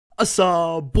What's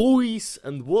up, boys,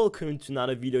 and welcome to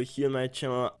another video here on my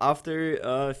channel.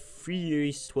 After 3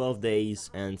 years, 12 days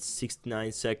and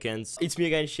 69 seconds, it's me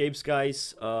again, Shapes,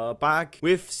 guys, back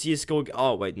with CSGO.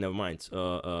 Oh wait, never mind.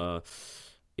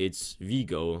 It's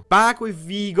Vigo. Back with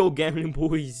Vigo Gambling,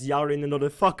 boys. Y'all already know the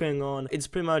fuck going on. It's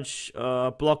pretty much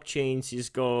blockchain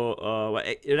CSGO. Well,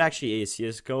 it actually is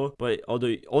CSGO, but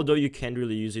although you can't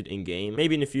really use it in game,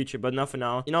 maybe in the future, but not for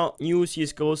now. You know, new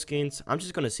CSGO skins. I'm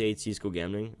just gonna say it's CSGO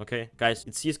Gambling. Okay, guys,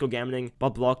 it's CSGO Gambling,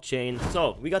 but blockchain.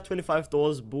 So we got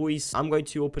 $25, boys. I'm going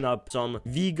to open up some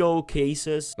Vigo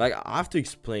cases. Like, I have to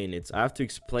explain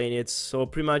it. So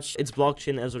pretty much, it's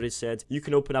blockchain, as already said. You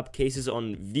can open up cases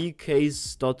on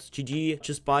vcase.gg.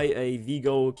 Just buy a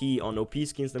Vigo key on OP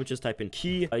skins. Let me just type in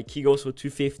key. A key goes for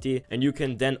 250, and you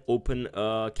can then open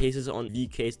cases on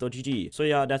vcase.gg. So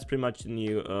yeah, that's pretty much the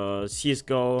new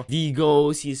CSGO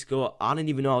Vigo CSGO. I don't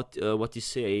even know what to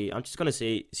say. I'm just gonna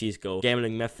say CSGO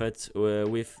gambling method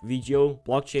with Vigo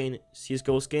blockchain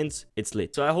CSGO skins. It's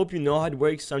lit. So I hope you know how it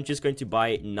works. I'm just going to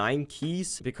buy 9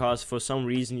 keys because for some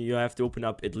reason you have to open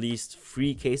up at least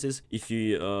 3 cases if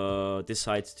you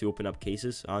decide to open up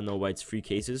cases. I don't know why it's 3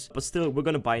 cases, but still, we're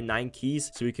gonna buy 9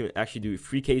 keys so we can actually do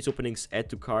 3 case openings. Add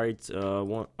to cart.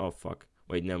 Oh fuck.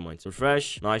 Wait, never mind.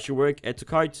 Refresh. Now it should work. Add to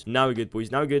cart. Now we're good,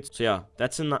 boys. Now we're good. So yeah,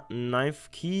 that's a 9th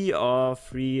key of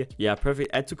 3. Yeah,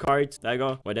 perfect. Add to cart. There you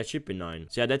go. Wait, that should be 9.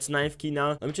 So yeah, that's 9th key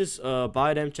now. Let me just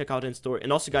buy them, check out in store.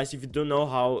 And also, guys, if you don't know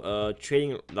how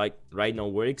trading like right now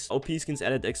works, OP skins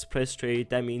added express trade.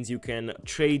 That means you can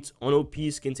trade on OP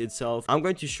skins itself. I'm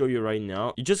going to show you right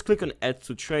now. You just click on add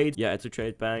to trade. Yeah, add to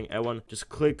trade. Bang. Everyone, just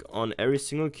click on every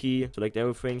single key. Select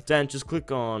everything. Then just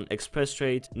click on express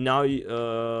trade. Now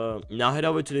head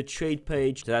over to the trade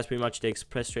page. So that's pretty much the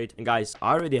express trade. And guys,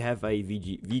 I already have a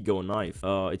Vigo knife.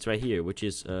 It's right here, which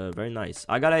is very nice.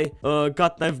 I got a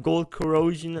gut knife gold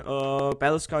corrosion.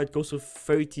 Battle scar. It goes for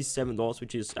 $37,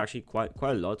 which is actually quite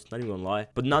a lot. Not even gonna lie.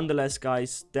 But nonetheless,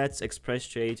 guys, that's express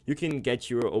trade. You can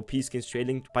get your OP skins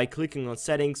trading by clicking on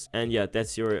settings. And yeah,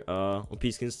 that's your OP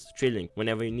skins trading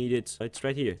whenever you need it. So it's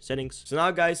right here, settings. So now,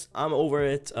 guys, I'm over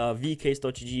at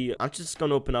vcase.gg. I'm just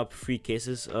gonna open up 3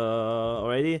 cases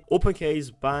already. Open case.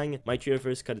 Bang, my trader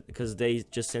first, because they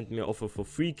just sent me an offer for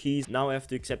 3 keys. Now I have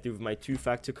to accept it with my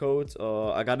 2-factor code.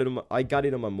 I got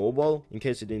it on my mobile, in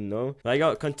case you didn't know. I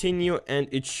got continue, and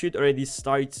it should already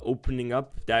start opening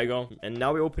up. There you go. And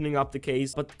now we're opening up the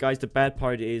case. But guys, the bad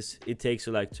part is it takes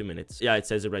you like 2 minutes. Yeah, it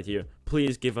says it right here.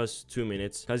 Please give us 2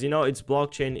 minutes, because you know it's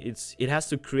blockchain. It has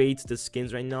to create the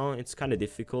skins right now. It's kind of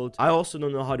difficult. I also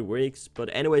don't know how it works, but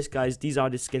anyways, guys, these are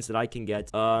the skins that I can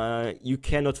get. You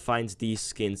cannot find these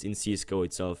skins in CSGO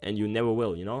itself, and you never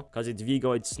will, you know, because it's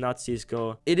Vigo. It's not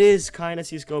CSGO. It is kind of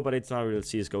CSGO, but it's not real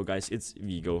CSGO, guys. It's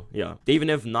Vigo. Yeah, they even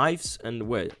have knives. And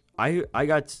wait, I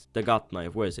got the gut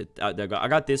knife. Where is it? I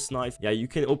got this knife. Yeah, you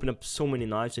can open up so many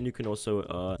knives, and you can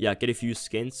also yeah, get a few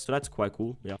skins. So that's quite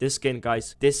cool. Yeah, this skin,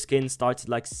 guys, this skin starts at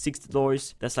like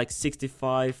 $60. That's like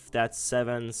 65. That's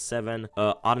 7.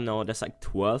 I don't know. That's like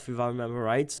 12 if I remember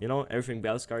right. You know, everything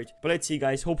battle scarred. But let's see,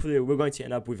 guys. Hopefully we're going to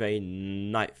end up with a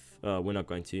knife. We're not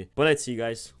going to, but let's see,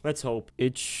 guys. Let's hope.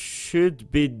 It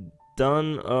should be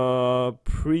done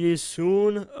pretty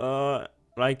soon.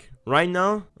 Like right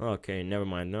now. Okay, never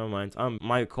mind.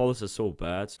 My calls are so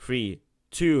bad. 3,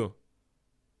 2,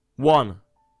 1.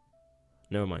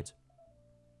 Never mind.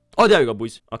 Oh, there we go,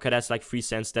 boys. Okay, that's like 3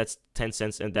 cents. That's 10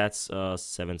 cents, and that's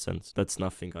 7 cents. That's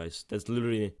nothing, guys. That's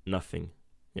literally nothing.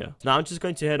 Yeah. Now I'm just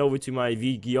going to head over to my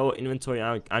Vigo inventory.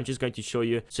 I'm just going to show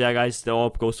you. So yeah, guys, the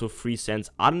orb goes for 3 cents.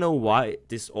 I don't know why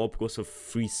this orb goes for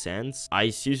 3 cents. I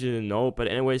seriously don't know. But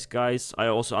anyways, guys, I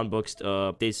also unboxed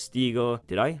this Stigo.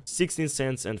 Did I? 16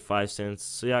 cents and 5 cents.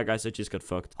 So yeah, guys, I just got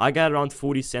fucked. I got around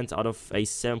 40 cents out of a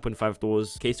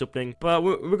 $7.5 case opening. But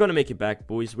we're gonna make it back,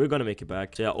 boys. We're gonna make it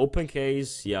back. So yeah, open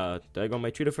case. Yeah, there I got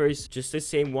my trader first. Just the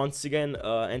same once again.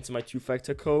 Enter my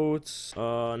 2-factor codes.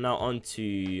 Now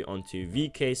onto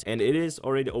VK. And it is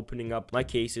already opening up my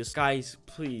cases. Guys,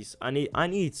 please, I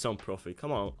need some profit.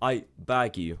 Come on, I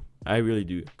beg you. I really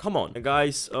do. Come on. And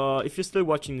guys, if you're still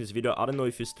watching this video, I don't know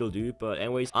if you still do, but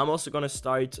anyways, I'm also gonna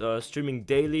start streaming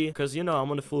daily, because you know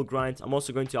I'm on a full grind. I'm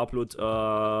also going to upload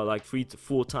like 3 to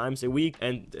 4 times a week,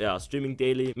 and yeah, streaming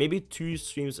daily, maybe 2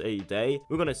 streams a day.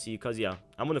 We're gonna see, because yeah,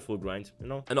 I'm on a full grind, you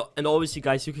know. And obviously,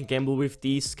 guys, you can gamble with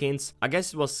these skins. I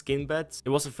guess it was SkinBet. It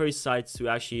was the first site to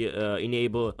actually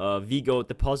enable Vigo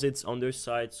deposits on their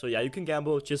site. So yeah, you can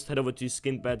gamble. Just head over to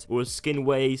SkinBet or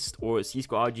SkinWaste or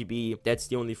CSGO RGB. That's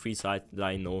the only free site that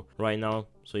I know right now.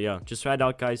 So yeah, just try it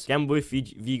out, guys. Gamble with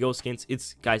Vigo skins.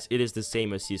 Guys, it is the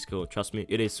same as CSGO. Trust me,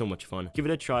 it is so much fun. Give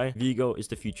it a try. Vigo is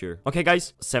the future. Okay,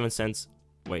 guys, 7 cents.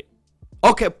 Wait.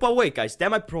 Okay, but wait, guys,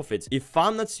 that might profit. If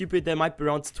I'm not stupid, there might be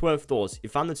around $12.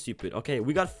 If I'm not stupid, okay,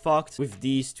 we got fucked with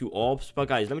these 2 orbs. But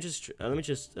guys, let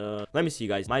me see,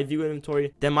 guys. My view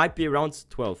inventory, there might be around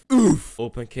 12. Oof.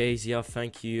 Open case, yeah,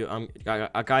 thank you.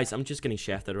 Guys, I'm just getting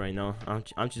shafted right now.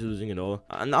 I'm just losing it all,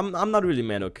 and I'm not really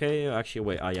mad. Okay, actually,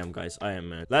 wait, I am, guys. I am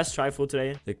mad. Let's try for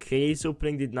today. The case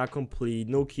opening did not complete.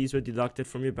 No keys were deducted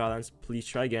from your balance. Please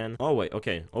try again. Oh wait,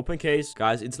 okay. Open case,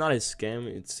 guys. It's not a scam.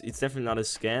 It's definitely not a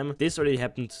scam. This already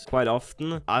happened quite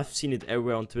often. I've seen it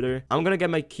everywhere on Twitter. I'm gonna get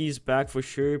my keys back for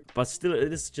sure, but still,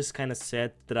 it is just kind of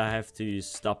sad that I have to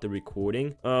stop the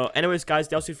recording. Anyways, guys,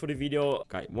 that was it for the video.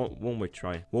 Okay, one more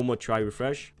try. One more try,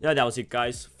 refresh. Yeah, that was it,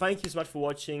 guys. Thank you so much for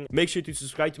watching. Make sure to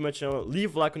subscribe to my channel.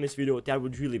 Leave a like on this video. That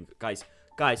would really, guys,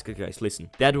 listen.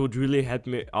 That would really help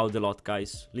me out a lot,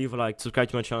 guys. Leave a like, subscribe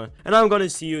to my channel, and I'm gonna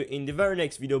see you in the very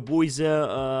next video, boys.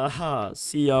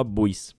 See ya, boys.